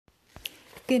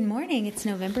Good morning. It's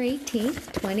November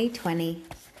 18th, 2020.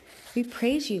 We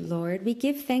praise you, Lord. We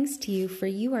give thanks to you, for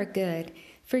you are good,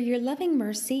 for your loving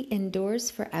mercy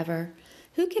endures forever.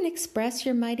 Who can express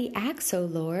your mighty acts, O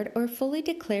Lord, or fully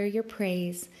declare your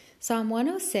praise? Psalm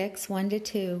 106,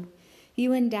 1-2.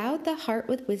 You endowed the heart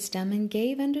with wisdom and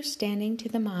gave understanding to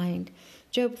the mind.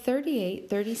 Job 38,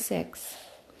 36.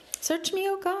 Search me,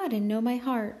 O God, and know my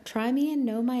heart. Try me and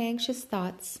know my anxious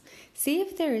thoughts. See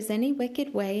if there is any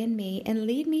wicked way in me, and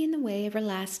lead me in the way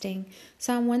everlasting.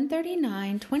 Psalm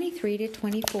 139,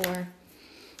 23-24.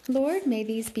 Lord, may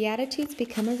these beatitudes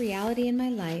become a reality in my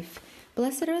life.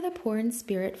 Blessed are the poor in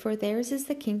spirit, for theirs is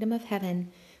the kingdom of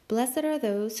heaven. Blessed are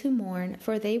those who mourn,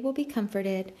 for they will be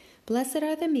comforted. Blessed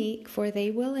are the meek, for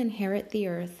they will inherit the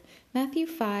earth. Matthew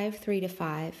 5,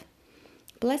 3-5.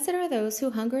 Blessed are those who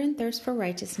hunger and thirst for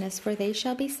righteousness, for they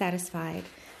shall be satisfied.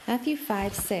 Matthew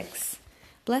 5, 6.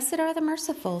 Blessed are the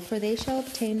merciful, for they shall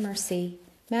obtain mercy.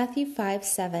 Matthew 5,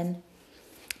 7.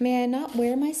 May I not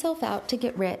wear myself out to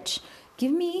get rich.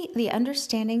 Give me the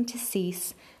understanding to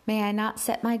cease. May I not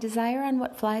set my desire on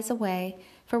what flies away.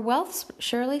 For wealth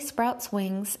surely sprouts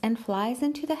wings and flies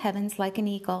into the heavens like an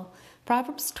eagle.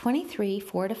 Proverbs 23,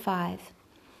 4-5.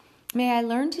 May I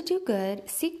learn to do good,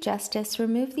 seek justice,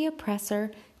 remove the oppressor,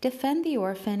 defend the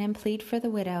orphan, and plead for the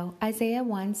widow. Isaiah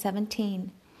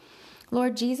 1:17.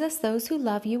 Lord Jesus, those who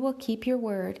love you will keep your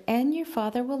word, and your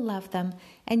Father will love them,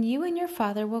 and you and your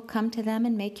Father will come to them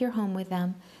and make your home with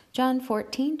them. John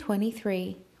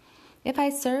 14:23. If I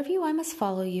serve you, I must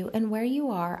follow you, and where you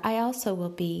are, I also will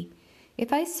be.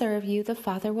 If I serve you, the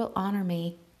Father will honor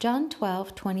me. John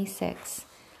 12:26.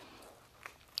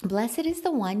 Blessed is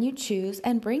the one you choose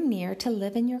and bring near to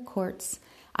live in your courts.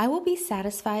 I will be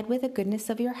satisfied with the goodness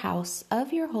of your house,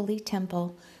 of your holy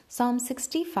temple. Psalm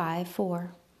 65,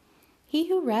 4. He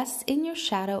who rests in your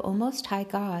shadow, O Most High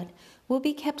God, will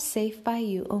be kept safe by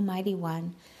you, O Mighty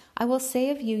One. I will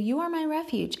say of you, you are my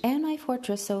refuge and my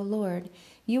fortress, O Lord.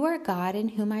 You are God in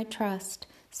whom I trust.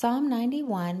 Psalm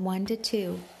 91,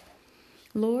 1-2.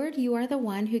 Lord, you are the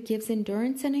one who gives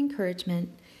endurance and encouragement.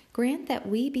 Grant that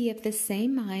we be of the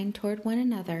same mind toward one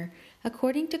another,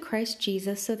 according to Christ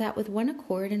Jesus, so that with one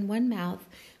accord and one mouth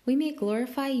we may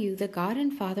glorify you, the God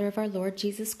and Father of our Lord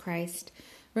Jesus Christ.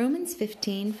 Romans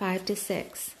 15,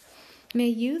 5-6. May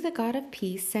you, the God of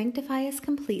peace, sanctify us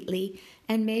completely,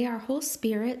 and may our whole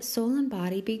spirit, soul, and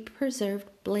body be preserved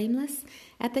blameless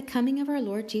at the coming of our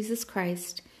Lord Jesus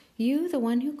Christ. You, the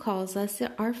one who calls us,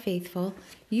 are faithful.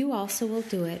 You also will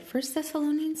do it. 1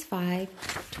 Thessalonians 5,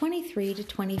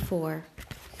 23-24.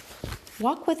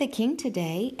 Walk with the King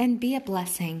today and be a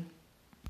blessing.